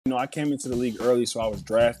I came into the league early, so I was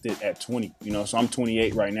drafted at 20. So I'm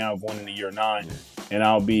 28 right now, going into year 9, and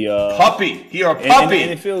I'll be puppy. You're a puppy,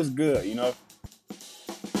 and it feels good. Hey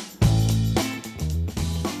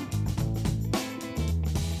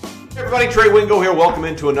everybody, Trey Wingo here. Welcome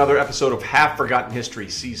into another episode of Half Forgotten History,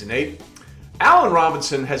 Season 8. Allen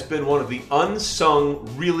Robinson has been one of the unsung,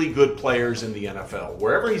 really good players in the NFL.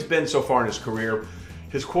 Wherever he's been so far in his career,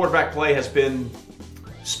 his quarterback play has been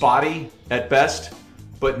spotty at best,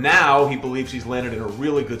 but now he believes he's landed in a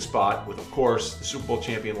really good spot with, of course, the Super Bowl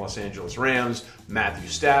champion Los Angeles Rams, Matthew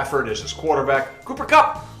Stafford as his quarterback, Cooper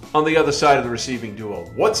Kupp on the other side of the receiving duo.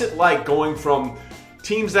 What's it like going from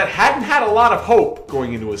teams that hadn't had a lot of hope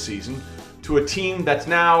going into a season to a team that's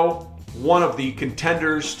now one of the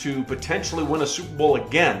contenders to potentially win a Super Bowl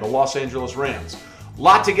again, the Los Angeles Rams?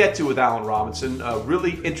 Lot to get to with Allen Robinson. A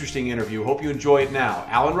really interesting interview. Hope you enjoy it now.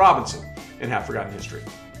 Allen Robinson in Half Forgotten History.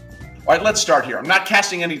 All right, let's start here. I'm not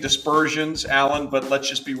casting any dispersions, Allen, but let's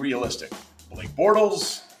just be realistic. Blake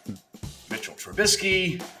Bortles, Mitchell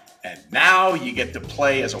Trubisky, and now you get to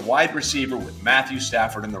play as a wide receiver with Matthew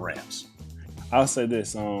Stafford and the Rams. I'll say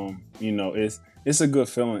this, it's a good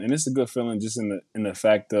feeling, and it's a good feeling just in the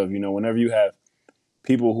fact of, whenever you have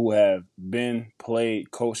people who have been played,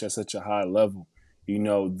 coached at such a high level,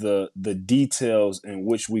 the details in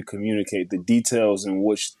which we communicate, the details in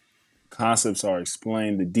which concepts are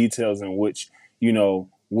explained, the details in which,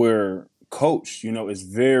 we're coached, is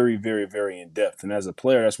very, very, very in depth. And as a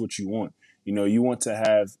player, that's what you want. You want to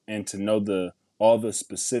have and to know all the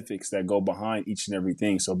specifics that go behind each and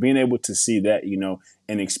everything. So being able to see that,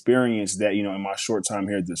 and experience that, in my short time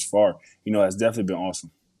here this far, has definitely been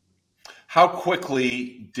awesome. How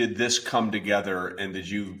quickly did this come together, and did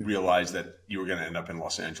you realize that you were going to end up in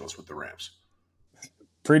Los Angeles with the Rams?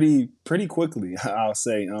 Pretty quickly, I'll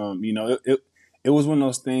say. It was one of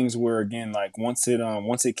those things where, again, like once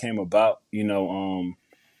it came about,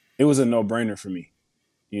 it was a no-brainer for me.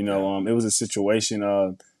 It was a situation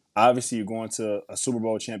of, obviously you're going to a Super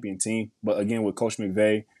Bowl champion team, but again with Coach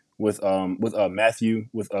McVay, with Matthew,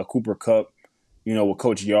 with Cooper Kupp, with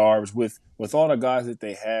Coach Yarbs, with all the guys that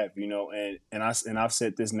they have, and I've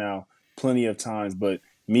said this now plenty of times, but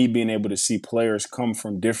me being able to see players come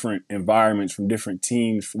from different environments, from different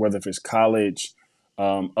teams, whether if it's college,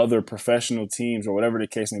 other professional teams, or whatever the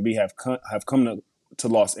case may be, have come to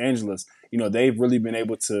Los Angeles. They've really been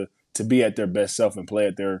able to be at their best self and play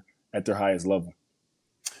at their highest level.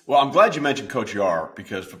 Well, I'm glad you mentioned Coach Yarb,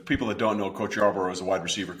 because for people that don't know, Coach Yarb was a wide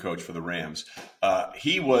receiver coach for the Rams.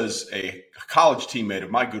 He was a college teammate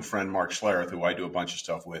of my good friend Mark Schlereth, who I do a bunch of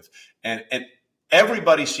stuff with, and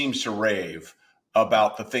everybody seems to rave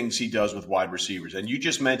about the things he does with wide receivers. And you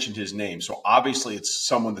just mentioned his name. So obviously it's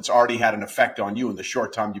someone that's already had an effect on you in the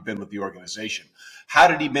short time you've been with the organization. How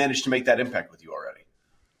did he manage to make that impact with you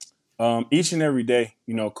already? Each and every day,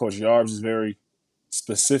 Coach Yarbs is very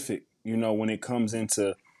specific, when it comes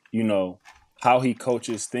into, how he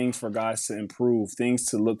coaches, things for guys to improve, things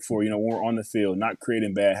to look for, when we're on the field, not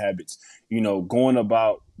creating bad habits, going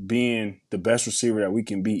about being the best receiver that we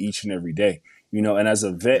can be each and every day. And as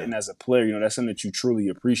a vet and as a player, that's something that you truly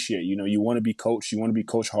appreciate. You want to be coached. You want to be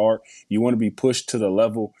coached hard. You want to be pushed to the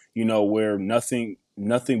level, where nothing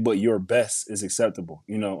but your best is acceptable.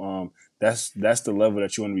 That's the level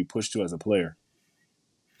that you want to be pushed to as a player.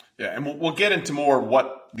 Yeah, and we'll get into more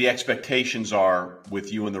what the expectations are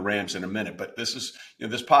with you and the Rams in a minute. But this is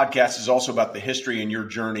this podcast is also about the history and your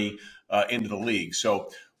journey into the league.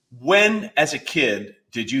 So when, as a kid,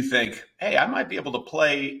 did you think, hey, I might be able to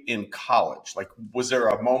play in college? Like, was there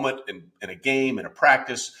a moment in a game, in a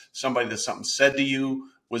practice, something said to you?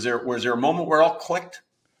 Was there a moment where it all clicked?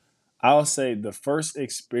 I'll say the first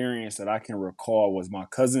experience that I can recall was my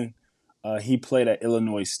cousin. He played at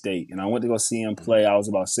Illinois State, and I went to go see him play. I was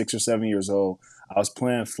about 6 or 7 years old. I was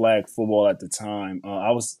playing flag football at the time.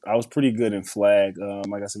 I was pretty good in flag.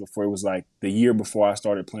 Like I said before, it was like the year before I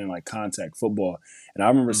started playing like contact football. And I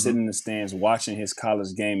remember sitting in the stands watching his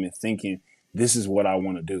college game and thinking, this is what I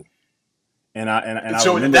want to do. And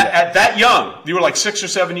so at that young, you were like 6 or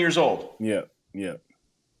 7 years old. Yeah.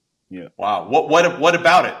 Wow. What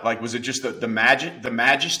about it? Like, was it just the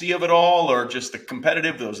majesty of it all, or just the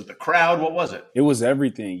competitive? Was it the crowd? What was it? It was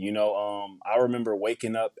everything. I remember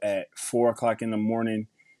waking up at 4:00 in the morning.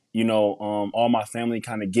 All my family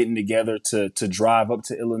kind of getting together to drive up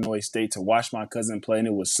to Illinois State to watch my cousin play, and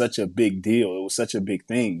it was such a big deal. It was such a big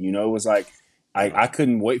thing. It was like I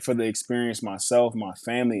couldn't wait for the experience myself, my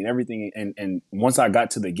family, and everything. And once I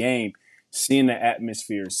got to the game, seeing the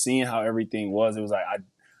atmosphere, seeing how everything was, it was like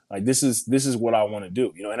this is what I want to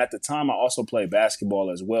do. And at the time I also played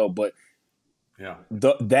basketball as well, but Yeah.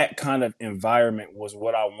 that kind of environment was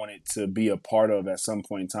what I wanted to be a part of at some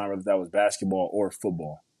point in time, whether that was basketball or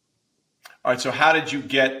football. All right. So how did you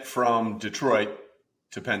get from Detroit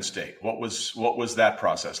to Penn State? What was that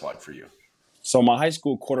process like for you? So my high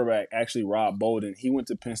school quarterback, actually Rob Bolden, he went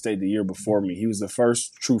to Penn State the year before me. He was the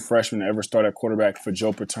first true freshman to ever start at quarterback for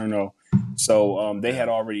Joe Paterno. So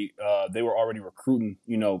Yeah. they were already recruiting,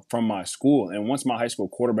 from my school. And once my high school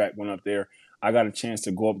quarterback went up there, I got a chance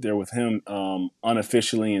to go up there with him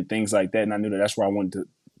unofficially and things like that. And I knew that that's where I wanted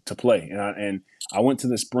to play. And I went to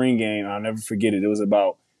the spring game. I'll never forget it. It was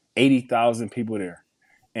about 80,000 people there.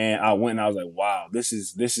 And I went and I was like, wow, this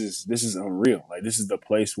is unreal. Like, this is the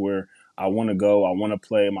place where I want to go. I want to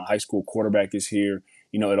play. My high school quarterback is here.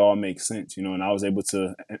 It all makes sense, and I was able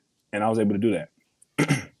to do that.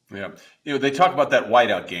 Yeah. They talk about that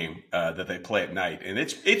whiteout game that they play at night, and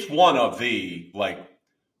it's one of the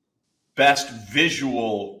best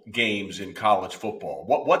visual games in college football.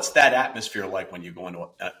 What's that atmosphere like when you go into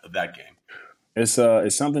that game? It's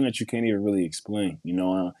something that you can't even really explain,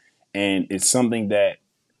 and it's something that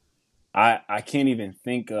I can't even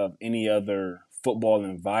think of any other football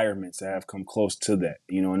environments that have come close to that,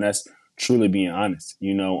 and that's truly being honest.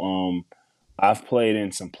 I've played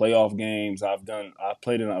in some playoff games. I've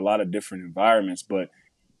played in a lot of different environments, but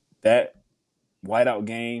that whiteout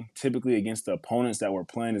game, typically against the opponents that we're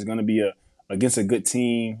playing, is going to be against a good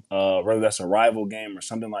team, whether that's a rival game or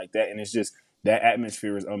something like that. And it's just that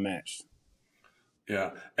atmosphere is unmatched.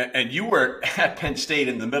 Yeah, and you were at Penn State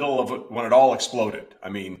in the middle of it when it all exploded. I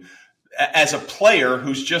mean, as a player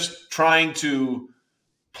who's just trying to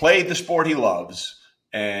play the sport he loves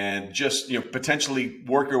and just potentially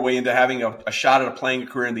work your way into having a shot at a playing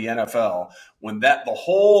career in the NFL, when the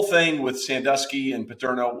whole thing with Sandusky and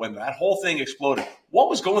Paterno, when that whole thing exploded, what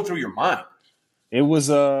was going through your mind? It was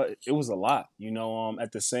a lot,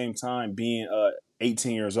 at the same time, being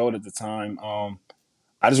 18 years old at the time,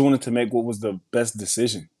 I just wanted to make what was the best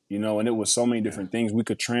decision, and it was so many different things. We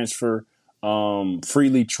could transfer,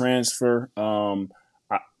 freely transfer.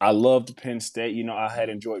 I loved Penn State. I had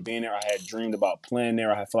enjoyed being there. I had dreamed about playing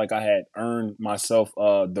there. I felt like I had earned myself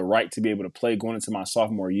the right to be able to play going into my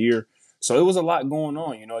sophomore year. So it was a lot going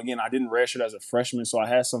on. Again, I didn't redshirt as a freshman, so I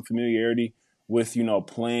had some familiarity with,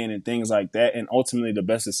 playing and things like that. And ultimately, the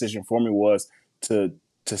best decision for me was to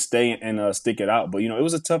stay and stick it out. But, it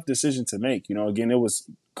was a tough decision to make. Again, it was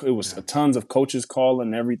tons of coaches calling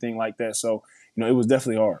and everything like that. So, it was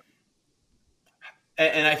definitely hard.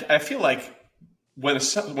 And I feel like when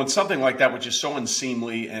something like that, which is so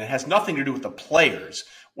unseemly and it has nothing to do with the players,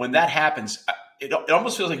 when that happens, it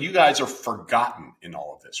almost feels like you guys are forgotten in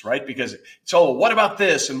all of this, right? Because it's what about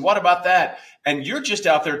this and what about that? And you're just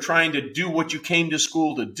out there trying to do what you came to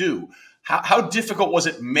school to do. How difficult was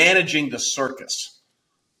it managing the circus?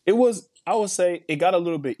 It was, I would say it got a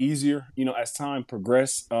little bit easier, as time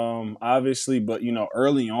progressed, obviously. But,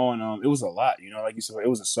 early on, it was a lot, like you said, it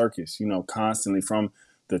was a circus, constantly from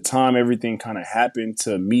the time everything kind of happened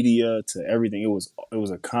to media to everything. It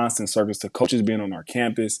was a constant circus to coaches being on our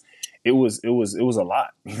campus. It was a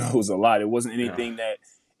lot, it was a lot. It wasn't anything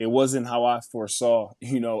it wasn't how I foresaw,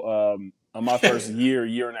 my first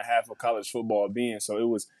year and a half of college football being. So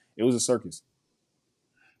it was a circus.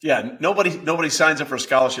 Yeah, nobody signs up for a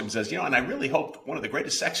scholarship and says, and I really hope one of the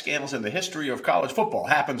greatest sex scandals in the history of college football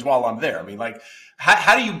happens while I'm there. I mean,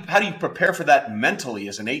 how do you prepare for that mentally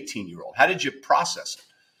as an 18-year-old? How did you process it?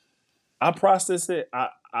 I process it.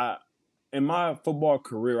 I in my football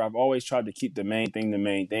career, I've always tried to keep the main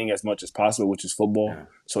thing as much as possible, which is football. Yeah.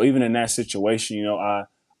 So even in that situation,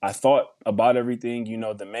 I thought about everything.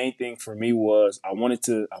 The main thing for me was I wanted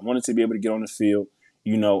to be able to get on the field.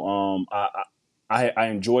 I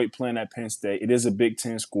enjoyed playing at Penn State. It is a Big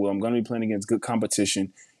Ten school. I'm going to be playing against good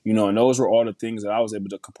competition, and those were all the things that I was able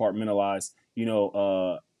to compartmentalize,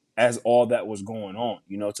 as all that was going on,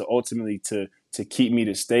 to ultimately to keep me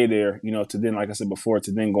to stay there, to then, like I said before,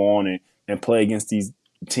 to then go on and play against these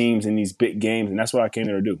teams in these big games. And that's what I came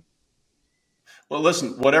there to do. Well,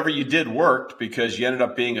 listen, whatever you did worked because you ended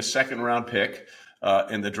up being a second-round pick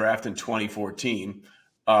in the draft in 2014.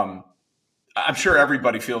 I'm sure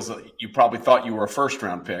everybody feels that you probably thought you were a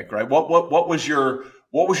first-round pick, right? What was your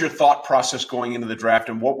thought process going into the draft,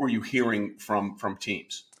 and what were you hearing from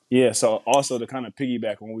teams? Yeah, so also to kind of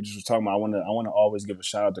piggyback on what we just were talking about, I want to always give a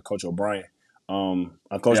shout out to Coach O'Brien. Bill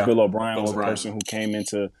O'Brien was a person who came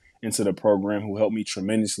into the program who helped me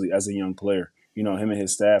tremendously as a young player. Him and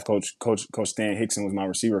his staff, Coach Stan Hickson was my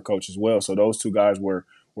receiver coach as well. So those two guys were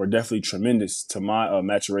definitely tremendous to my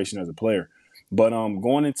maturation as a player. But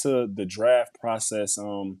going into the draft process,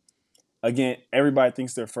 again, everybody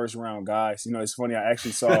thinks they're first round guys. It's funny.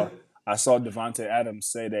 I I saw Devontae Adams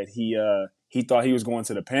say that he thought he was going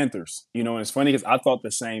to the Panthers. You know, and it's funny because I thought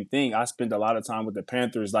the same thing. I spent a lot of time with the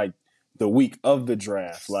Panthers like the week of the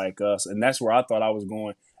draft, like us, and that's where I thought I was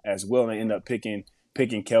going as well. And I ended up picking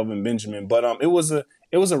Kelvin Benjamin. But it was a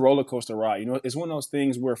roller coaster ride. You know, it's one of those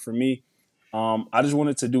things where for me, I just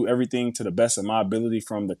wanted to do everything to the best of my ability,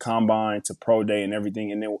 from the combine to pro day and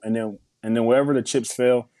everything, and then wherever the chips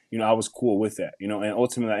fell, you know, I was cool with that. You know, and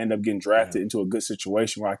ultimately I ended up getting drafted into a good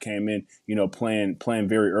situation where I came in, you know, playing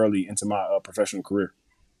very early into my professional career.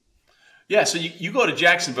 Yeah, so you go to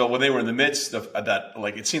Jacksonville when they were in the midst of that.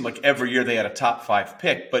 Like, it seemed like every year they had a top 5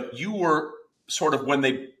 pick, but you were sort of when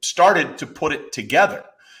they started to put it together,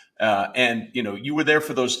 and you know, you were there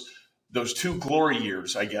for those 2 glory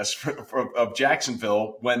years, I guess, of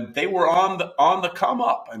Jacksonville when they were on the come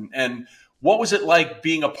up. And what was it like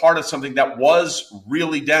being a part of something that was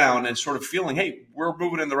really down and sort of feeling, hey, we're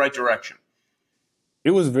moving in the right direction?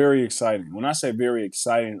 It was very exciting. When I say very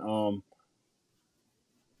exciting,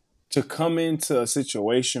 to come into a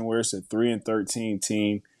situation where it's a 3-13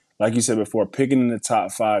 team, like you said before, picking in the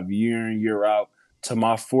top 5 year in, year out, to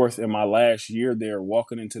my 4th and my last year there,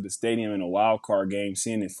 walking into the stadium in a wild card game,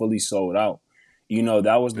 seeing it fully sold out. You know,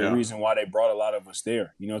 that was the reason why they brought a lot of us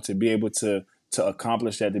there, you know, to be able to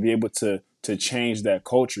accomplish that, to be able to change that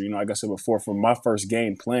culture. You know, like I said before, for my first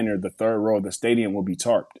game playing there, the 3rd row of the stadium will be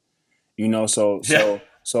tarped. You know,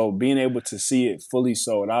 so being able to see it fully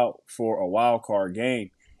sold out for a wild card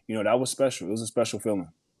game, you know, that was special. It was a special feeling.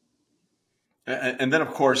 And then, of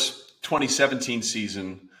course, 2017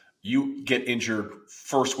 season, you get injured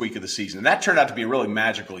first week of the season. And that turned out to be a really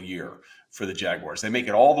magical year for the Jaguars. They make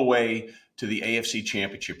it all the way to the AFC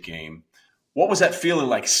Championship game. What was that feeling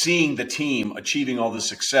like, seeing the team achieving all this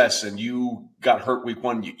success and you got hurt week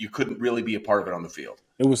 1? You couldn't really be a part of it on the field.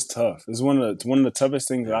 It was tough. It's one of the toughest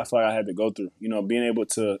things that I feel like I had to go through. You know, being able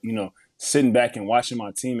to, you know, sitting back and watching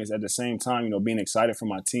my teammates at the same time, you know, being excited for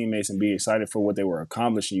my teammates and being excited for what they were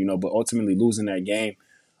accomplishing, you know, but ultimately losing that game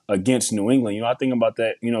against New England. You know, I think about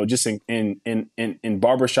that, you know, just in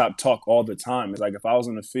barbershop talk all the time. It's like if I was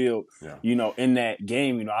on the field, you know, in that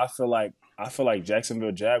game, you know, I feel like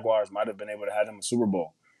Jacksonville Jaguars might have been able to have them a Super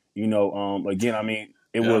Bowl. You know, again, I mean,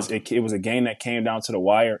 it was a game that came down to the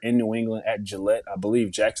wire in New England at Gillette. I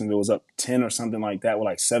believe Jacksonville was up 10 or something like that with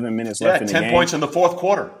like 7 minutes left in the game. 10 points in the fourth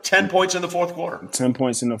quarter. 10 points in the fourth quarter. 10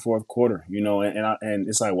 points in the fourth quarter, you know, and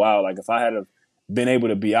it's like, wow, like if I had been able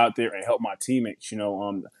to be out there and help my teammates, you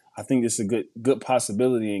know, I think it's a good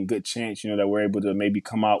possibility and good chance, you know, that we're able to maybe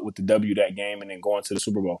come out with the W that game and then go into the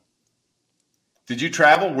Super Bowl. Did you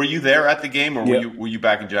travel? Were you there at the game, or were you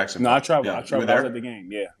back in Jacksonville? No, I traveled. I traveled. I was at the game.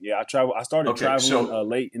 Yeah. I traveled. I started traveling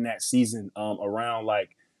late in that season, around like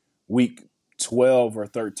week 12 or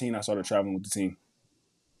 13. I started traveling with the team.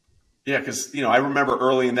 Yeah, because I remember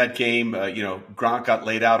early in that game, Gronk got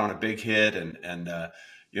laid out on a big hit, and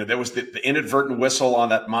there was the inadvertent whistle on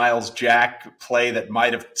that Miles Jack play that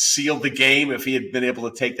might have sealed the game if he had been able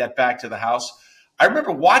to take that back to the house. I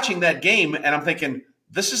remember watching that game, and I'm thinking,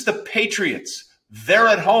 this is the Patriots. They're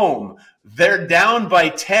at home. They're down by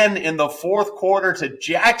 10 in the fourth quarter to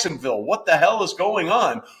Jacksonville. What the hell is going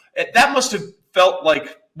on? That must have felt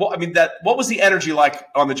like, what was the energy like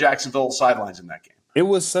on the Jacksonville sidelines in that game? It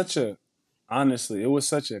was such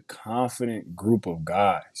a confident group of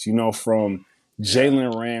guys, from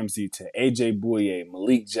Jalen Ramsey to A.J. Bouye,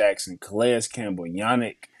 Malik Jackson, Calais Campbell,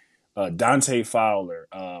 Yannick, Dante Fowler,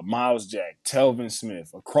 Miles Jack, Telvin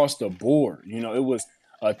Smith, across the board. It was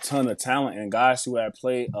a ton of talent and guys who had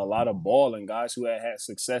played a lot of ball and guys who had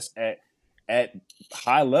success at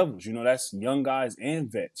high levels. That's young guys and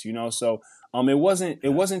vets. So it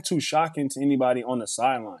wasn't too shocking to anybody on the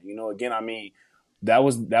sideline. That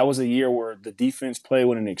was a year where the defense played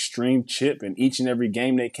with an extreme chip, and each and every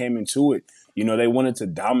game they came into it, they wanted to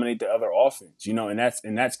dominate the other offense. And that's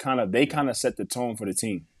they kind of set the tone for the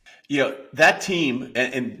team. That team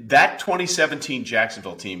and that 2017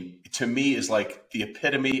 Jacksonville team, to me, is like the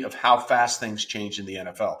epitome of how fast things change in the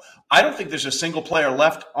NFL. I don't think there's a single player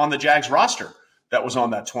left on the Jags roster that was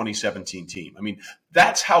on that 2017 team.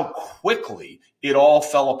 That's how quickly it all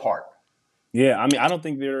fell apart. Yeah, I don't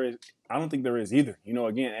think there is either.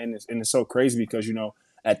 Again, and it's so crazy because,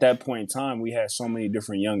 at that point in time, we had so many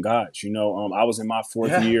different young guys. I was in my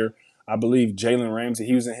fourth year. I believe Jalen Ramsey,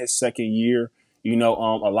 he was in his second year. A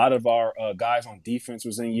lot of our guys on defense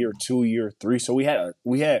was in year 2, year 3. So we had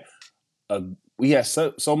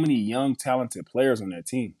so many young, talented players on that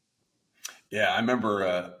team. Yeah, I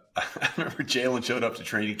remember Jalen showed up to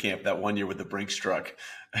training camp that one year with the Brinks truck,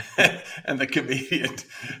 and the comedian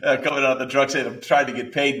coming out of the truck said, "I'm trying to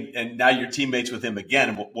get paid," and now you're teammates with him again,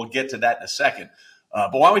 and we'll get to that in a second.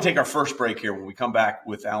 But why don't we take our first break here? When we come back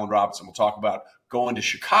with Allen Robinson, we'll talk about going to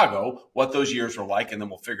Chicago, what those years were like, and then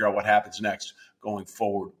we'll figure out what happens next going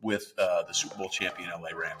forward with the Super Bowl champion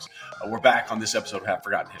LA Rams. We're back on this episode of Half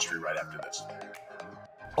Forgotten History right after this.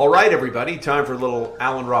 All right, everybody, time for a little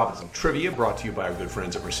Allen Robinson trivia brought to you by our good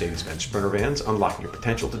friends at Mercedes-Benz Sprinter Vans, unlocking your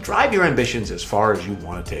potential to drive your ambitions as far as you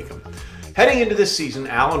want to take them. Heading into this season,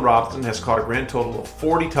 Allen Robinson has caught a grand total of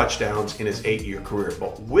 40 touchdowns in his 8-year career.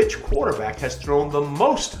 But which quarterback has thrown the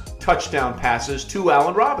most touchdown passes to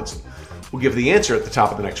Allen Robinson? We'll give the answer at the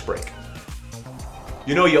top of the next break.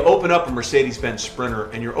 You know, you open up a Mercedes-Benz Sprinter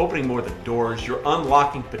and you're opening more than doors. You're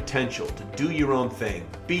unlocking potential to do your own thing,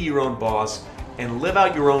 be your own boss, and live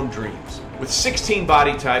out your own dreams. With 16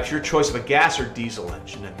 body types, your choice of a gas or diesel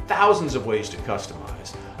engine, and thousands of ways to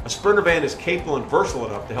customize, a Sprinter van is capable and versatile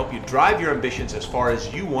enough to help you drive your ambitions as far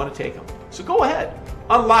as you want to take them. So go ahead,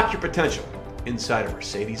 unlock your potential inside a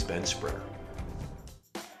Mercedes-Benz Sprinter.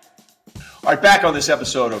 All right, back on this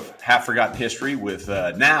episode of Half Forgotten History with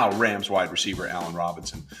now Rams wide receiver Allen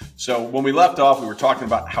Robinson. So when we left off, we were talking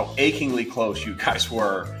about how achingly close you guys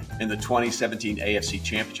were in the 2017 AFC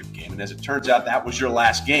Championship game. And as it turns out, that was your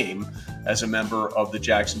last game as a member of the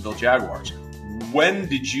Jacksonville Jaguars. When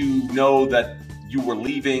did you know that you were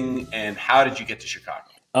leaving, and how did you get to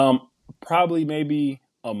Chicago? Probably maybe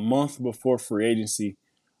a month before free agency.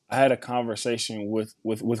 I had a conversation with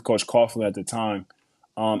Coach Coughlin at the time.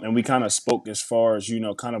 And we kind of spoke as far as,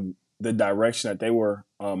 kind of the direction that they were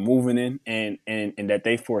moving in and that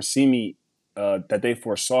they foresaw me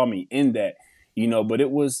in that, but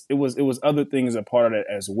it was other things a part of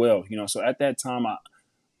that as well. So at that time,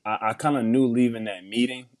 I kind of knew leaving that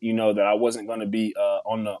meeting, that I wasn't going to be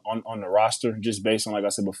on the roster just based on, like I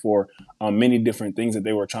said before, many different things that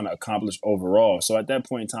they were trying to accomplish overall. So at that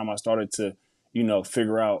point in time, I started to,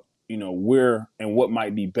 figure out, where and what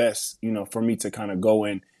might be best, for me to kind of go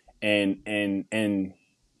in and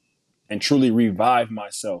truly revive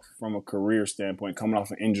myself from a career standpoint, coming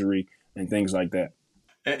off an injury and things like that.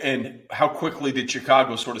 And how quickly did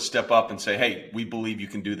Chicago sort of step up and say, hey, we believe you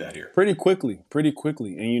can do that here? Pretty quickly.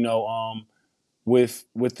 And, with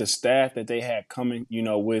the staff that they had coming,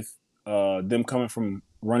 with them coming from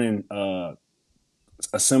running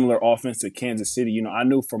a similar offense to Kansas City, I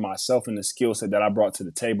knew for myself and the skill set that I brought to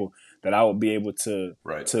the table that I would be able to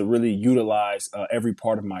really utilize every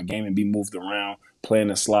part of my game and be moved around, play in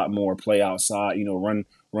the slot more, play outside, run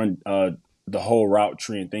the whole route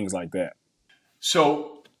tree and things like that.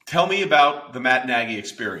 So tell me about the Matt Nagy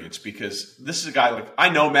experience, because this is a guy like, I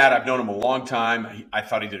know Matt, I've known him a long time. I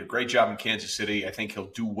thought he did a great job in Kansas City. I think he'll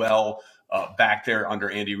do well back there under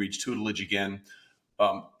Andy Reid's tutelage again.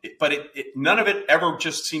 But none of it ever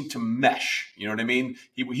just seemed to mesh. You know what I mean?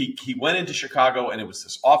 He went into Chicago and it was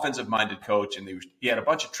this offensive-minded coach, and he had a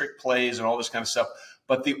bunch of trick plays and all this kind of stuff.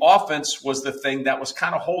 But the offense was the thing that was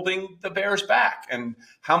kind of holding the Bears back. And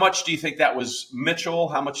how much do you think that was Mitchell?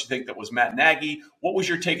 How much do you think that was Matt Nagy? What was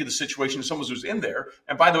your take of the situation as someone who was in there?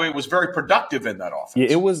 And by the way, it was very productive in that offense. Yeah,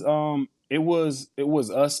 it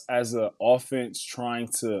was us as an offense trying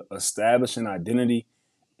to establish an identity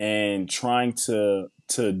and trying to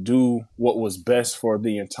do what was best for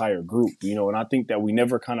the entire group, and I think that we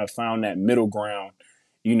never kind of found that middle ground,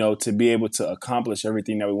 to be able to accomplish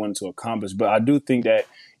everything that we wanted to accomplish. But I do think that,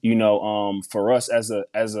 for us as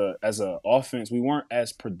a offense, we weren't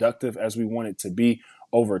as productive as we wanted to be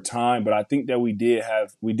over time. But I think that we did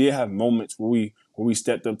have moments where we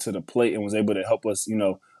stepped up to the plate and was able to help us,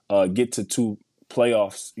 get to two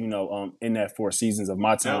playoffs, in that 4 seasons of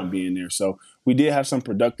my time being there. So we did have some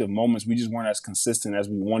productive moments. We just weren't as consistent as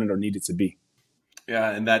we wanted or needed to be.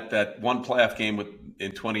 Yeah, and that one playoff game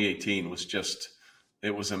in 2018 was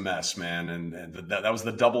it was a mess, man. And that was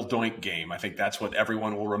the double doink game. I think that's what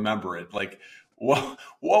everyone will remember it. Like,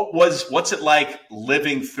 what's it like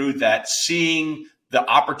living through that, seeing the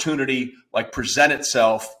opportunity like present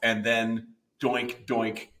itself, and then doink,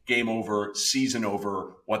 doink, game over, season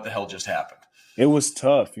over, what the hell just happened? It was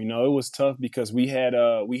tough, it was tough because we had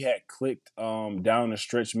clicked down the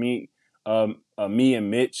stretch. Me and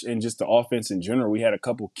Mitch and just the offense in general. We had a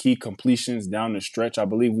couple key completions down the stretch. I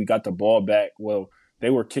believe we got the ball back. Well, they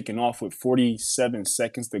were kicking off with 47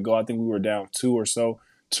 seconds to go. I think we were down 2 or so.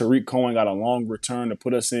 Tariq Cohen got a long return to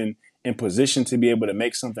put us in position to be able to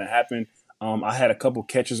make something happen. I had a couple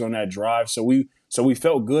catches on that drive, so we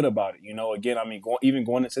felt good about it. Again, I mean,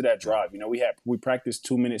 going into that drive, we practiced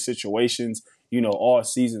 2-minute situations, all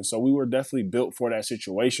season. So we were definitely built for that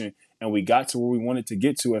situation, and we got to where we wanted to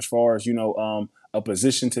get to as far as, a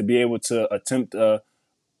position to be able to attempt a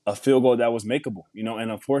field goal that was makeable,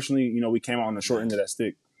 and unfortunately, we came out on the short end of that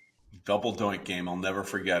stick. Double doink game. I'll never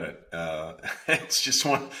forget it. It's just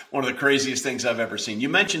one of the craziest things I've ever seen. You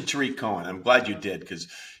mentioned Tariq Cohen. I'm glad you did, because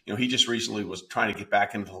he just recently was trying to get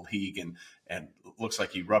back into the league and looks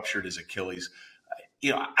like he ruptured his Achilles.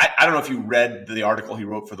 I don't know if you read the article he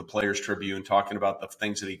wrote for the Players Tribune talking about the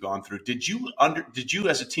things that he'd gone through. Did you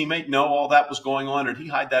as a teammate know all that was going on, or did he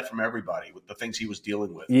hide that from everybody with the things he was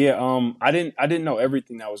dealing with? Yeah, I didn't know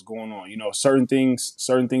everything that was going on. Certain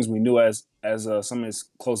things we knew as some of his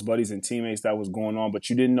close buddies and teammates that was going on, but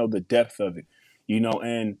you didn't know the depth of it.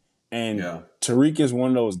 And Yeah. Tariq is one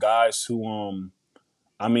of those guys who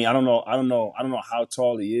I don't know how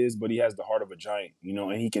tall he is, but he has the heart of a giant,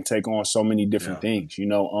 and he can take on so many different things,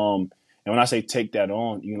 and when I say take that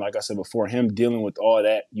on, like I said before, him dealing with all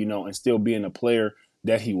that, and still being the player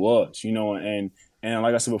that he was, and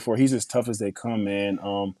like I said before, he's as tough as they come, man.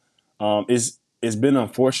 It's been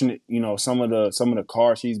unfortunate, some of the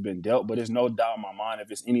cards he's been dealt, but there's no doubt in my mind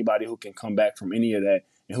if it's anybody who can come back from any of that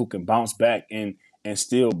and who can bounce back and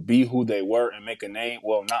still be who they were and make a name.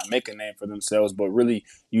 Well, not make a name for themselves, but really,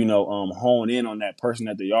 hone in on that person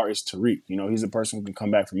that they are is Tariq. He's a person who can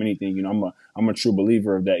come back from anything. I'm a true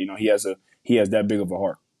believer of that. He has that big of a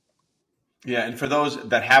heart. Yeah, and for those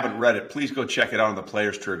that haven't read it, please go check it out on the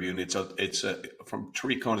Players Tribune. It's from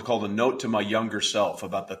Tariq Cohen. It's called "A Note to My Younger Self,"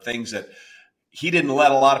 about the things that he didn't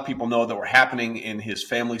let a lot of people know that were happening in his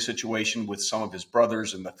family situation with some of his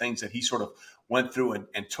brothers, and the things that he sort of went through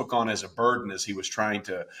and took on as a burden as he was trying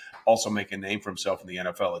to also make a name for himself in the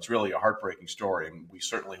NFL. It's really a heartbreaking story, and we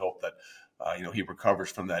certainly hope that he recovers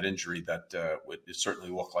from that injury. That it certainly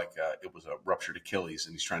looked like it was a ruptured Achilles,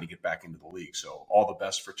 and he's trying to get back into the league. So all the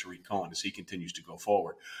best for Tariq Cohen as he continues to go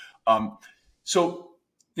forward. Then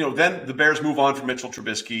the Bears move on from Mitchell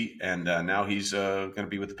Trubisky, and now he's going to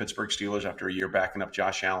be with the Pittsburgh Steelers after a year backing up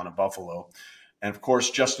Josh Allen in Buffalo. And, of course,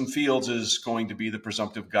 Justin Fields is going to be the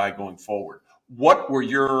presumptive guy going forward. What were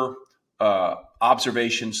your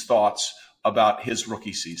observations, thoughts about his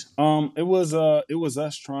rookie season? It was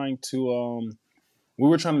us trying to we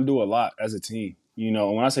were trying to do a lot as a team.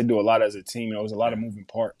 When I say do a lot as a team, it was a lot of moving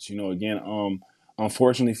parts.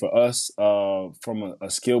 Unfortunately for us, from a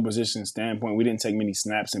skill position standpoint, we didn't take many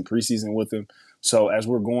snaps in preseason with him. So as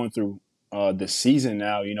we're going through the season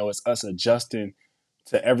now, it's us adjusting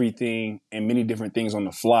to everything and many different things on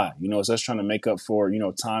the fly. It's us trying to make up for,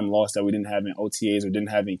 time lost that we didn't have in OTAs or didn't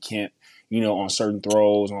have in camp, on certain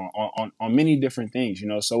throws, on many different things,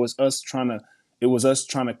 So it was us trying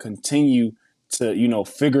to continue to,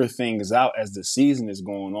 figure things out as the season is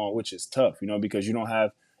going on, which is tough, because you don't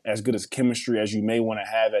have as good as chemistry as you may want to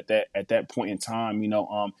have at that point in time.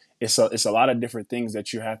 It's a lot of different things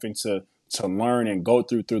that you're having to learn and go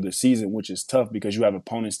through the season, which is tough because you have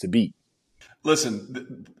opponents to beat.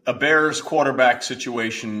 Listen, a Bears quarterback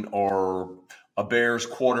situation or a Bears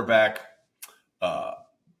quarterback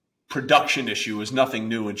production issue is nothing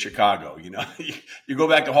new in Chicago. You go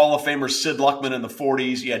back to Hall of Famer Sid Luckman in the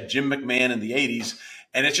 40s, you had Jim McMahon in the 80s,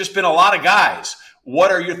 and it's just been a lot of guys.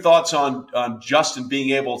 What are your thoughts on Justin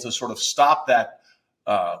being able to sort of stop that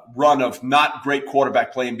run of not great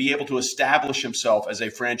quarterback play and be able to establish himself as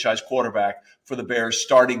a franchise quarterback for the Bears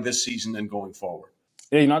starting this season and going forward?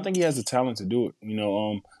 Yeah, I think he has the talent to do it.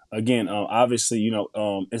 Obviously,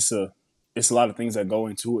 it's a lot of things that go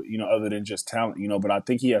into it, other than just talent, but I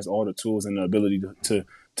think he has all the tools and the ability to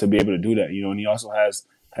be able to do that, and he also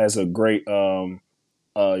has a great young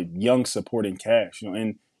supporting cast,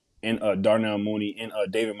 in Darnell Mooney, in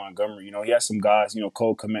David Montgomery. He has some guys,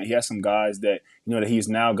 Cole Kmet. He has some guys that, that he's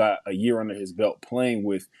now got a year under his belt playing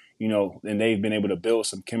with, and they've been able to build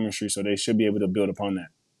some chemistry, so they should be able to build upon that.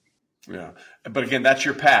 Yeah. But again, that's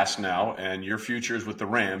your past now, and your future is with the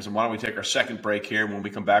Rams. And why don't we take our second break here? And when we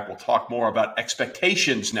come back, we'll talk more about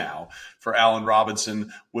expectations now for Allen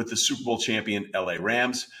Robinson with the Super Bowl champion LA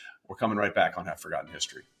Rams. We're coming right back on Half Forgotten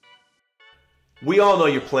History. We all know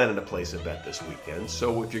you're planning to place a bet this weekend,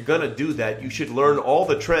 so if you're going to do that, you should learn all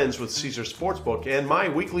the trends with Caesar Sportsbook and my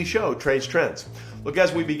weekly show, Trades Trends. Look,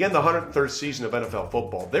 as we begin the 103rd season of NFL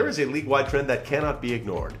football, there is a league-wide trend that cannot be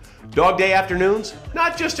ignored. Dog Day afternoons,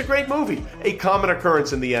 not just a great movie, a common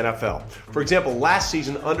occurrence in the NFL. For example, last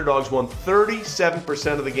season, underdogs won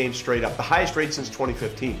 37% of the games straight up, the highest rate since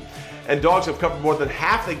 2015. And dogs have covered more than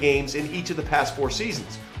half the games in each of the past 4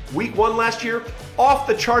 seasons. Week 1 last year, off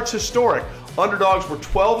the charts historic. Underdogs were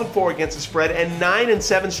 12-4 against the spread and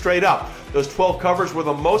 9-7 straight up. Those 12 covers were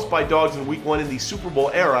the most by dogs in Week 1 in the Super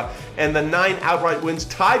Bowl era, and the 9 outright wins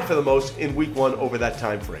tied for the most in Week 1 over that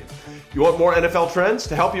time frame. You want more NFL trends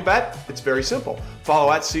to help you bet? It's very simple.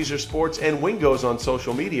 Follow at Caesar Sports and Wingos on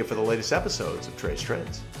social media for the latest episodes of Trey's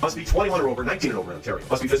Trends. Must be 21 or over, 19 and over in Ontario.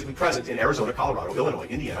 Must be physically present in Arizona, Colorado, Illinois,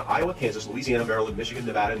 Indiana, Iowa, Kansas, Louisiana, Maryland, Michigan,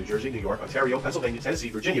 Nevada, New Jersey, New York, Ontario, Pennsylvania, Tennessee,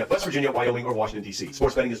 Virginia, West Virginia, Wyoming, or Washington, D.C.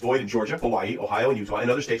 Sports betting is void in Georgia, Hawaii, Ohio, and Utah,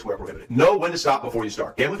 and other states where prohibited. Know when to stop before you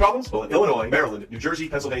start. Gambling problems? Well, in Illinois, Maryland, New Jersey,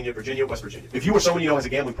 Pennsylvania, Virginia, West Virginia. If you or someone you know has a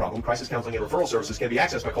gambling problem, crisis counseling and referral services can be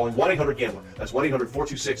accessed by calling 1-800-GAMBLER. That's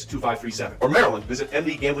 1-800-426-2537. Or Maryland, visit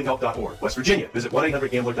mdgamblinghelp.org. West Virginia, visit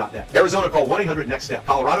 1-800-GAMBLER.net. Arizona, call 1-800-NEXT-STEP.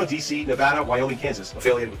 Colorado, D.C., Nevada, Wyoming, Kansas,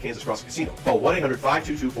 affiliated with Kansas Cross Casino. Call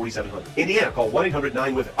 1-800-522-4700. Indiana, call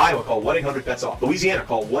 1-800-9-WITH-IT. Iowa, call 1-800-BETS-OFF. Louisiana,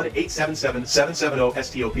 call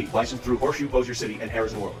 1-877-770-STOP. Licensed through Horseshoe, Bossier City, and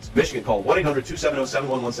Harris, New Orleans. Michigan, call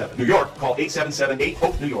 1-800-270-7117. New York, call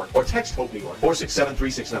 877-8-HOPE-NEW YORK or text HOPE New York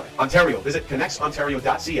 467-369. Ontario, visit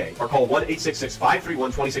connectsontario.ca or call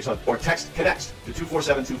 1-866-531-2600 or text CONNECT to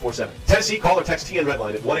 247-247. Tennessee, call or text TN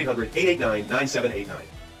Redline at 1-800-889-9789.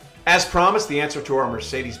 As promised, the answer to our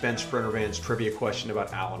Mercedes-Benz Sprinter Vans trivia question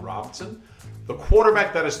about Allen Robinson. The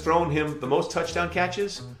quarterback that has thrown him the most touchdown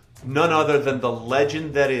catches? None other than the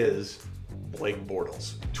legend that is Blake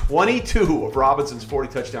Bortles. 22 of Robinson's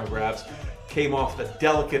 40 touchdown grabs came off the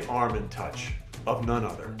delicate arm and touch of none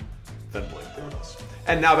other than Blake Bortles.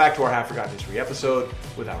 And now back to our Half Forgotten History episode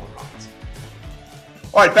with Allen Robinson.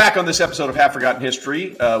 All right, back on this episode of Half Forgotten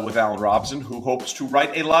History with Allen Robinson, who hopes to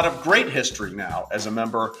write a lot of great history now as a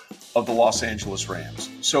member of the Los Angeles Rams.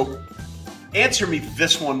 So answer me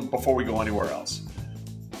this one before we go anywhere else.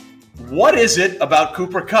 What is it about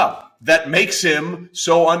Cooper Kupp that makes him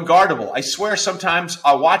so unguardable? I swear sometimes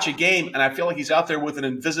I watch a game and I feel like he's out there with an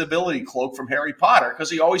invisibility cloak from Harry Potter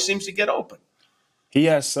because he always seems to get open. He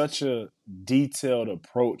has such a detailed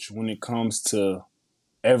approach when it comes to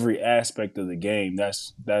every aspect of the game.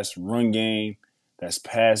 That's run game, that's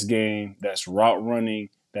pass game, that's route running,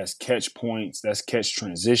 that's catch points, that's catch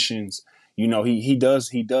transitions. You know, he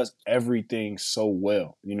does everything so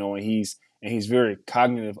well. You know, and he's very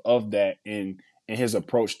cognitive of that in his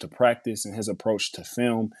approach to practice and his approach to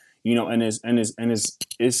film. You know, and it's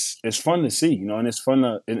fun to see. You know, and it's fun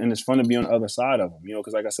to be on the other side of him. You know,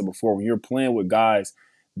 because like I said before, when you're playing with guys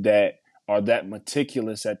that are that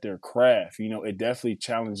meticulous at their craft, you know, it definitely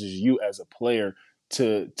challenges you as a player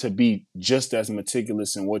to be just as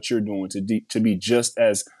meticulous in what you're doing, to be just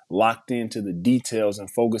as locked into the details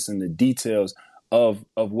and focused on the details of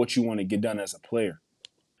what you want to get done as a player.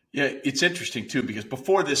 Yeah, it's interesting, too, because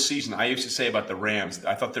before this season, I used to say about the Rams,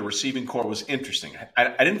 I thought their receiving core was interesting.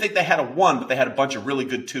 I didn't think they had a one, but they had a bunch of really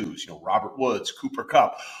good twos. You know, Robert Woods, Cooper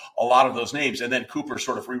Kupp, a lot of those names. And then Cooper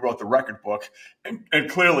sort of rewrote the record book and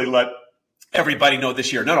clearly let everybody know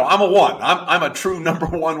this year, no, I'm a one. I'm a true number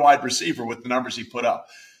one wide receiver with the numbers he put up.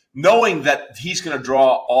 Knowing that he's going to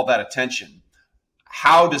draw all that attention,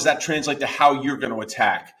 how does that translate to how you're going to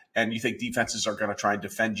attack? And you think defenses are going to try and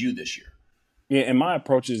defend you this year? Yeah, and my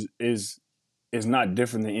approach is not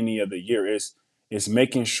different than any other year. It's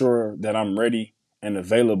making sure that I'm ready and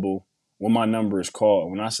available when my number is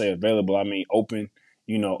called. When I say available, I mean open,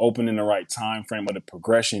 you know, open in the right time frame of the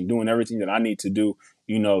progression, doing everything that I need to do,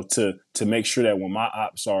 you know, to make sure that when my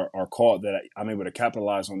ops are called, that I'm able to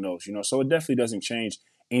capitalize on those, you know. So it definitely doesn't change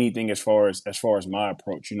anything as far as my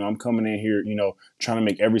approach. You know, I'm coming in here, you know, trying to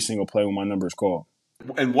make every single play when my number is called.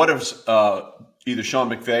 And what if either Sean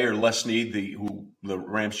McVay or Les Snead, the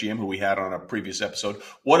Rams GM who we had on a previous episode,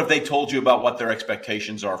 what if they told you about what their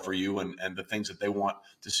expectations are for you and the things that they want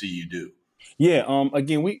to see you do? Yeah,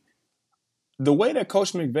 again, the way that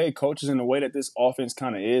Coach McVay coaches and the way that this offense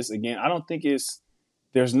kind of is, again, I don't think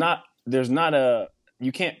there's not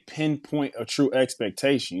you can't pinpoint a true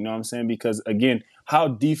expectation, you know what I'm saying? Because again, how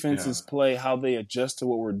defenses play, how they adjust to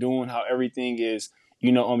what we're doing, how everything is,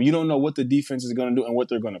 you know, you don't know what the defense is going to do and what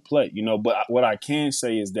they're going to play, you know. But what I can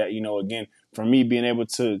say is that, you know, again, for me being able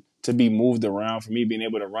to be moved around, for me being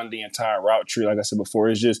able to run the entire route tree, like I said before,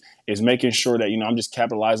 is making sure that, you know, I'm just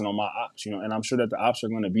capitalizing on my ops, you know, and I'm sure that the ops are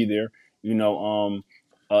going to be there, you know,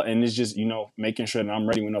 and it's just, you know, making sure that I'm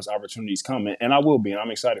ready when those opportunities come, and I will be, and I'm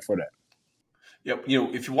excited for that. Yeah, you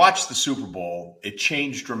know, if you watch the Super Bowl, it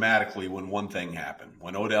changed dramatically when one thing happened.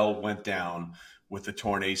 When Odell went down with the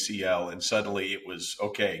torn ACL, and suddenly it was,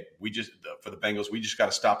 okay, for the Bengals, we just got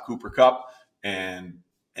to stop Cooper Kupp, and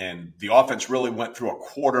the offense really went through a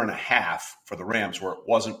quarter and a half for the Rams where it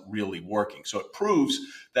wasn't really working. So it proves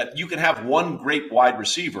that you can have one great wide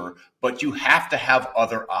receiver, but you have to have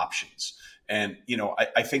other options. And, you know,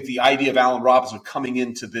 I think the idea of Allen Robinson coming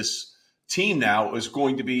into this team now is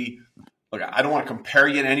going to be, look, I don't want to compare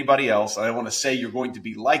you to anybody else. I don't want to say you're going to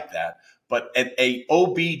be like that, but a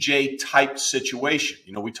OBJ type situation.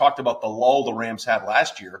 You know, we talked about the lull the Rams had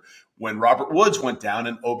last year when Robert Woods went down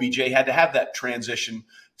and OBJ had to have that transition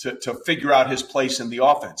to figure out his place in the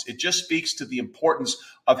offense. It just speaks to the importance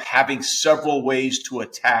of having several ways to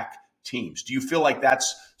attack teams. Do you feel like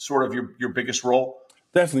that's sort of your biggest role?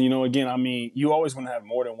 Definitely. You know, again, I mean, you always want to have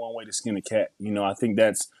more than one way to skin a cat. You know, I think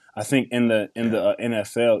in the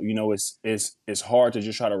NFL, you know, it's hard to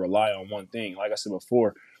just try to rely on one thing. Like I said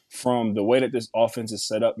before, from the way that this offense is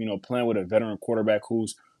set up, you know, playing with a veteran quarterback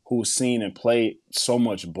who's seen and played so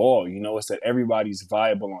much ball, you know, it's that everybody's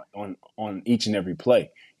viable on each and every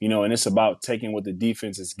play, you know, and it's about taking what the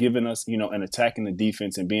defense is giving us, you know, and attacking the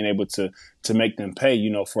defense and being able to make them pay, you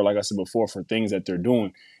know, for, like I said before, for things that they're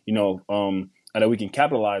doing, you know, that we can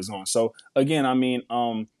capitalize on. So again, I mean,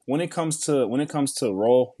 when it comes to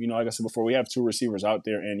role, you know, like I said before, we have two receivers out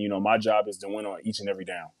there, and you know, my job is to win on each and every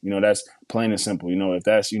down. You know, that's plain and simple. You know, if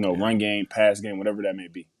that's, you know, run game, pass game, whatever that may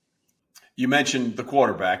be. You mentioned the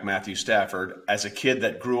quarterback, Matthew Stafford. As a kid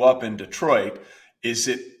that grew up in Detroit, is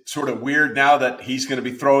it sort of weird now that he's going to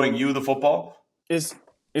be throwing you the football? It's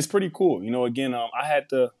pretty cool. You know, again, I had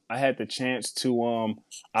the chance to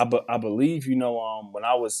I believe, you know, when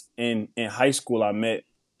I was in high school, I met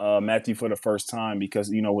Matthew for the first time because,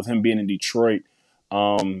 you know, with him being in Detroit,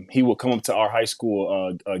 he would come up to our high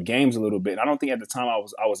school games a little bit. And I don't think at the time I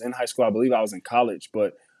was in high school. I believe I was in college,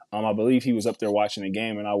 but I believe he was up there watching the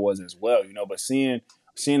game, and I was as well. You know, but seeing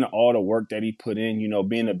all the work that he put in, you know,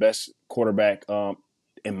 being the best quarterback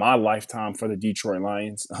in my lifetime for the Detroit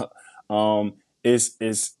Lions,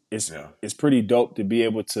 it's pretty dope to be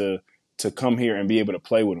able to come here and be able to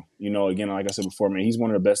play with him. You know, again, like I said before, man, he's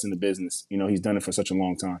one of the best in the business. You know, he's done it for such a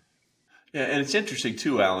long time. Yeah, and it's interesting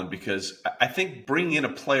too, Alan, because I think bringing in a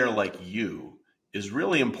player like you is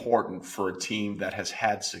really important for a team that has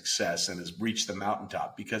had success and has reached the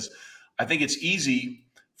mountaintop, because I think it's easy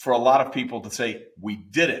for a lot of people to say, we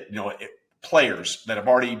did it. You know, players that have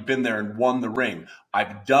already been there and won the ring.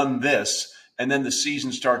 I've done this. And then the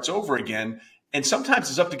season starts over again. And sometimes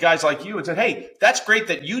it's up to guys like you and say, hey, that's great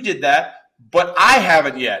that you did that, but I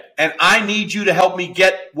haven't yet. And I need you to help me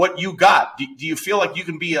get what you got. Do you feel like you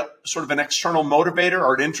can be a sort of an external motivator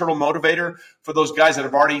or an internal motivator for those guys that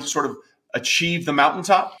have already sort of achieved the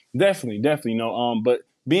mountaintop? Definitely. You know, but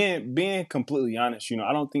being completely honest, you know,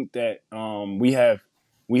 I don't think that we have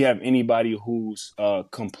anybody who's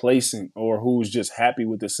complacent or who's just happy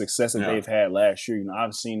with the success that they've had last year. You know,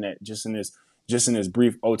 I've seen that just in this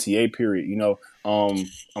brief OTA period. You know,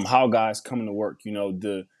 how guys come to work. You know,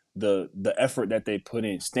 the effort that they put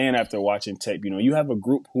in, stand after watching tape. You know, you have a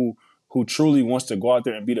group who truly wants to go out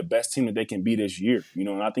there and be the best team that they can be this year. You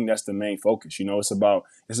know, and I think that's the main focus. You know, it's about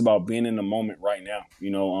being in the moment right now.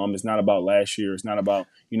 You know, it's not about last year. It's not about,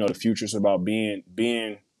 you know, the future. It's about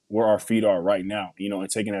being where our feet are right now, you know, and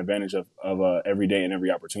taking advantage of every day and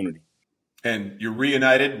every opportunity. And you're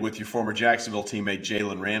reunited with your former Jacksonville teammate,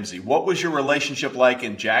 Jalen Ramsey. What was your relationship like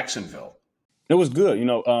in Jacksonville? It was good. You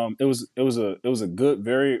know, it was a good,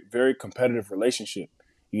 very, very competitive relationship,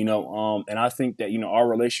 you know, and I think that, you know, our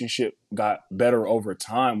relationship got better over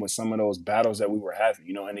time with some of those battles that we were having,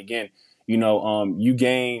 you know, and again, you know, you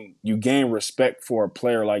gain respect for a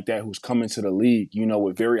player like that who's coming to the league, you know,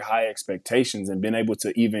 with very high expectations and been able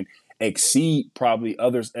to even exceed probably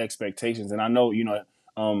others' expectations. And I know, you know,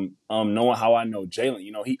 knowing how I know Jalen,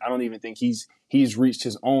 you know, I don't even think he's reached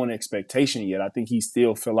his own expectation yet. I think he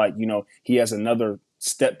still feel like, you know, he has another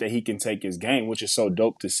step that he can take his game, which is so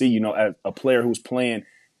dope to see, you know, as a player who's playing,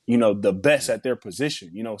 you know, the best at their position,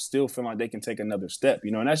 you know, still feel like they can take another step,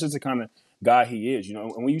 you know, and that's just the kind of guy he is, you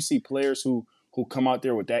know. And when you see players who come out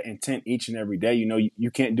there with that intent each and every day, you know,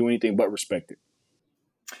 you can't do anything but respect it.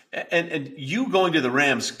 And you going to the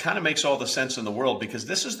Rams kind of makes all the sense in the world, because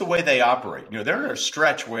this is the way they operate. You know, they're in a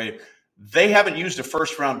stretch where they haven't used a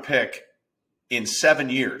first-round pick in 7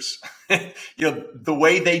 years. You know, the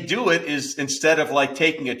way they do it is, instead of like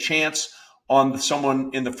taking a chance on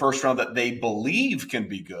someone in the first round that they believe can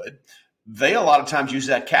be good, they a lot of times use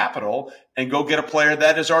that capital and go get a player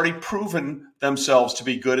that has already proven themselves to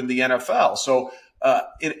be good in the NFL. So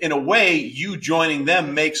in a way, you joining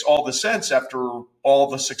them makes all the sense after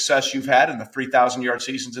all the success you've had in the 3,000-yard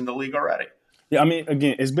seasons in the league already. Yeah, I mean,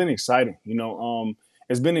 again, it's been exciting. You know,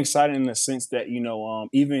 it's been exciting in the sense that, you know,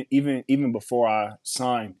 even before I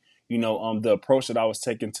signed, you know, the approach that I was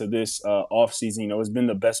taking to this offseason, you know, it's been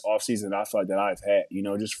the best offseason I feel like that I've had, you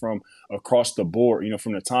know, just from across the board, you know,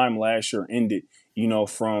 from the time last year ended, you know,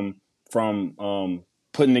 from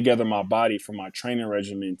putting together my body, from my training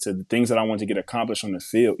regimen to the things that I want to get accomplished on the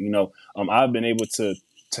field. You know, I've been able to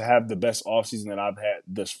to have the best offseason that I've had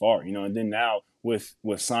thus far, you know, and then now with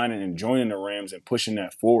signing and joining the Rams and pushing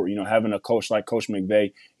that forward, you know, having a coach like Coach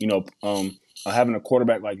McVay, you know, having a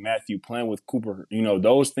quarterback like Matthew, playing with Cooper, you know,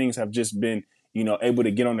 those things have just been, you know, able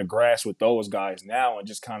to get on the grass with those guys now and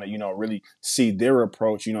just kind of, you know, really see their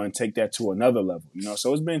approach, you know, and take that to another level, you know.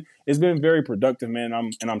 So it's been very productive, man.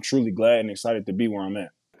 I'm truly glad and excited to be where I'm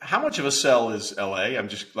at. How much of a sell is LA? I'm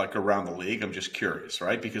just like around the league. I'm just curious,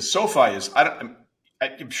 right? Because SoFi is, I'm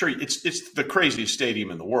sure it's the craziest stadium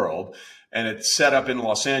in the world. And it's set up in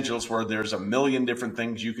Los Angeles where there's a million different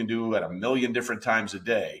things you can do at a million different times a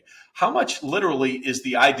day. How much literally is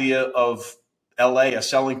the idea of LA a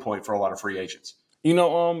selling point for a lot of free agents? You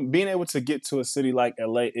know, being able to get to a city like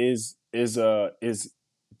LA is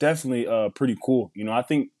definitely pretty cool. You know, I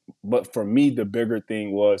think, but for me, the bigger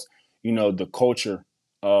thing was, you know, the culture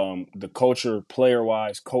player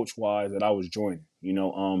wise, coach wise that I was joining, you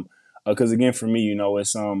know, because again, for me, you know,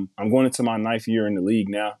 it's I'm going into my 9th year in the league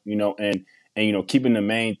now, you know, and you know, keeping the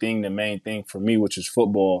main thing for me, which is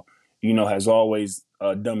football, you know, has always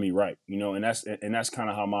done me right, you know, and that's kind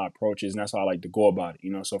of how my approach is, and that's how I like to go about it,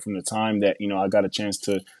 you know. So from the time that, you know, I got a chance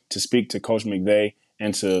to speak to Coach McVay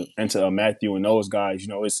and to Matthew and those guys, you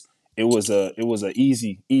know, it was a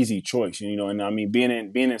easy choice, you know, and I mean being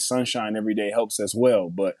in sunshine every day helps as well,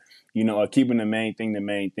 but you know, keeping the main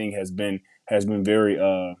thing has been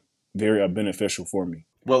very beneficial for me.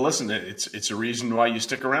 Well, listen, it's a reason why you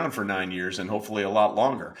stick around for 9 years and hopefully a lot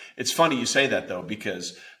longer. It's funny you say that, though,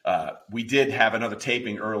 because we did have another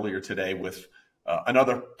taping earlier today with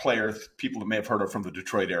another player, people that may have heard of from the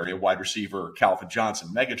Detroit area, wide receiver Calvin Johnson,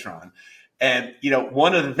 Megatron. And, you know,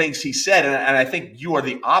 one of the things he said, and I think you are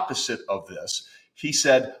the opposite of this, he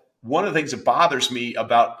said, one of the things that bothers me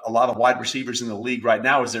about a lot of wide receivers in the league right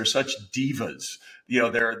now is they're such divas. You know,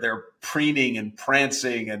 they're preening and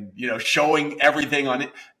prancing and, you know, showing everything on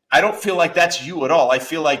it. I don't feel like that's you at all. I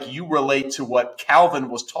feel like you relate to what Calvin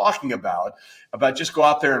was talking about just go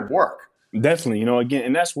out there and work. Definitely, you know, again,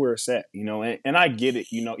 and that's where it's at, you know, and I get it,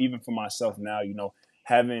 you know, even for myself now, you know,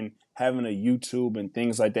 having a YouTube and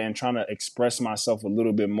things like that and trying to express myself a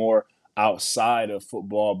little bit more outside of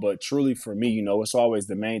football. But truly for me, you know, it's always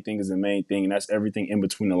the main thing is the main thing. And that's everything in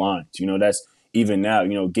between the lines. You know, that's even now,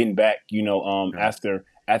 you know, getting back, you know,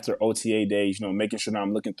 after OTA days, you know, making sure that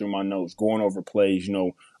I'm looking through my notes, going over plays, you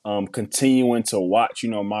know, continuing to watch, you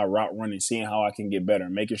know, my route running, seeing how I can get better,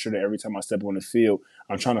 making sure that every time I step on the field,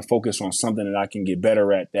 I'm trying to focus on something that I can get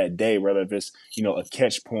better at that day, whether if it's, you know, a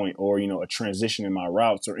catch point or, you know, a transition in my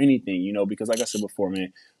routes or anything, you know, because like I said before,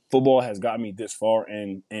 man, football has got me this far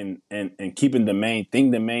and keeping the main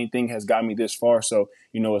thing has got me this far. So,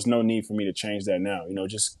 you know, there's no need for me to change that now, you know,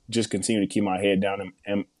 just continue to keep my head down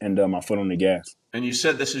and my foot on the gas. And you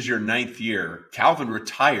said this is your 9th year. Calvin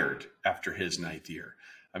retired after his 9th year.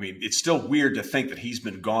 I mean, it's still weird to think that he's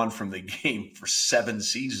been gone from the game for 7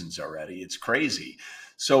 seasons already. It's crazy.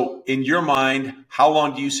 So in your mind, how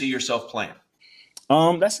long do you see yourself playing?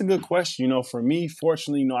 That's a good question. You know, for me,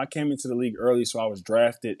 fortunately, you know, I came into the league early, so I was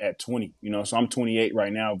drafted at 20. You know, so I'm 28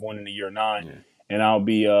 right now, going into year 9, and I'll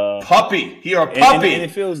be puppy. You're a puppy, and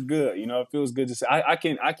it feels good. You know, it feels good to say. I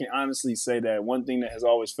can honestly say that one thing that has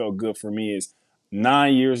always felt good for me is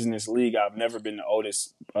 9 years in this league. I've never been the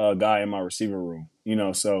oldest guy in my receiver room. You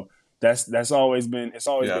know, so that's always been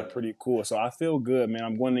been pretty cool. So I feel good, man.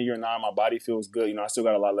 I'm going to year 9. My body feels good. You know, I still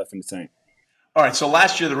got a lot left in the tank. All right, so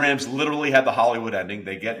last year the Rams literally had the Hollywood ending.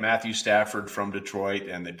 They get Matthew Stafford from Detroit,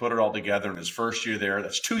 and they put it all together in his first year there.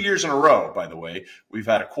 That's 2 years in a row, by the way. We've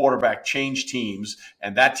had a quarterback change teams,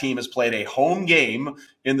 and that team has played a home game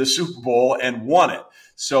in the Super Bowl and won it.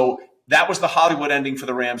 So that was the Hollywood ending for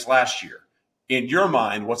the Rams last year. In your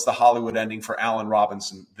mind, what's the Hollywood ending for Allen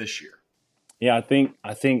Robinson this year? Yeah,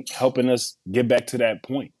 I think helping us get back to that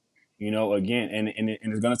point, you know, again, and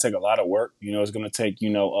it's going to take a lot of work. You know, it's going to take, you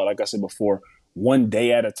know, like I said before, one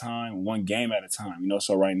day at a time, one game at a time, you know.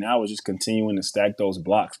 So right now it's just continuing to stack those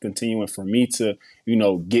blocks, continuing for me to, you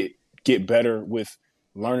know, get better with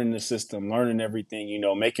learning the system, learning everything, you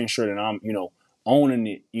know, making sure that I'm, you know, owning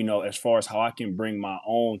it, you know, as far as how I can bring my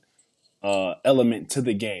own element to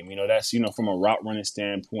the game. You know, that's, you know, from a route running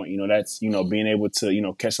standpoint, you know, that's, you know, being able to, you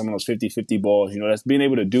know, catch some of those 50-50 balls, you know, that's being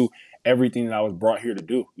able to do everything that I was brought here to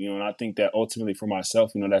do, you know. And I think that ultimately for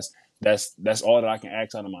myself, you know, that's all that I can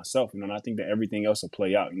ask out of myself, you know, and I think that everything else will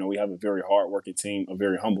play out. You know, we have a very hard-working team, a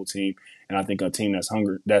very humble team, and I think a team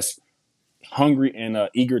that's hungry and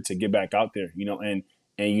eager to get back out there, you know, and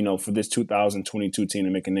you know, for this 2022 team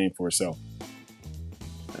to make a name for itself.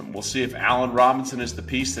 And we'll see if Allen Robinson is the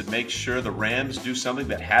piece that makes sure the Rams do something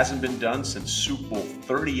that hasn't been done since Super Bowl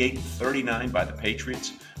 38-39 by the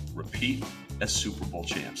Patriots. Repeat as Super Bowl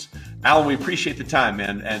champs. Alan, we appreciate the time,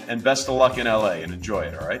 man, and best of luck in LA, and enjoy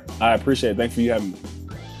it, all right? I appreciate it. Thanks for you having me.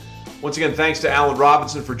 Once again, thanks to Allen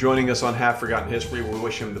Robinson for joining us on Half Forgotten History. We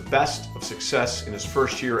wish him the best of success in his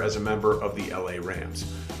first year as a member of the LA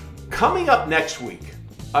Rams. Coming up next week,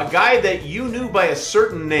 a guy that you knew by a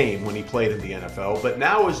certain name when he played in the NFL, but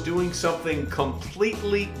now is doing something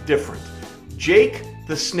completely different. Jake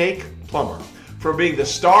the Snake Plummer. From being the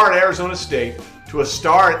star at Arizona State to a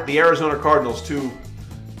star at the Arizona Cardinals to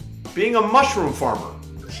being a mushroom farmer.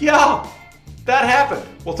 Yeah, that happened.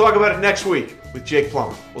 We'll talk about it next week with Jake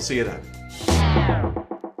Plummer. We'll see you then.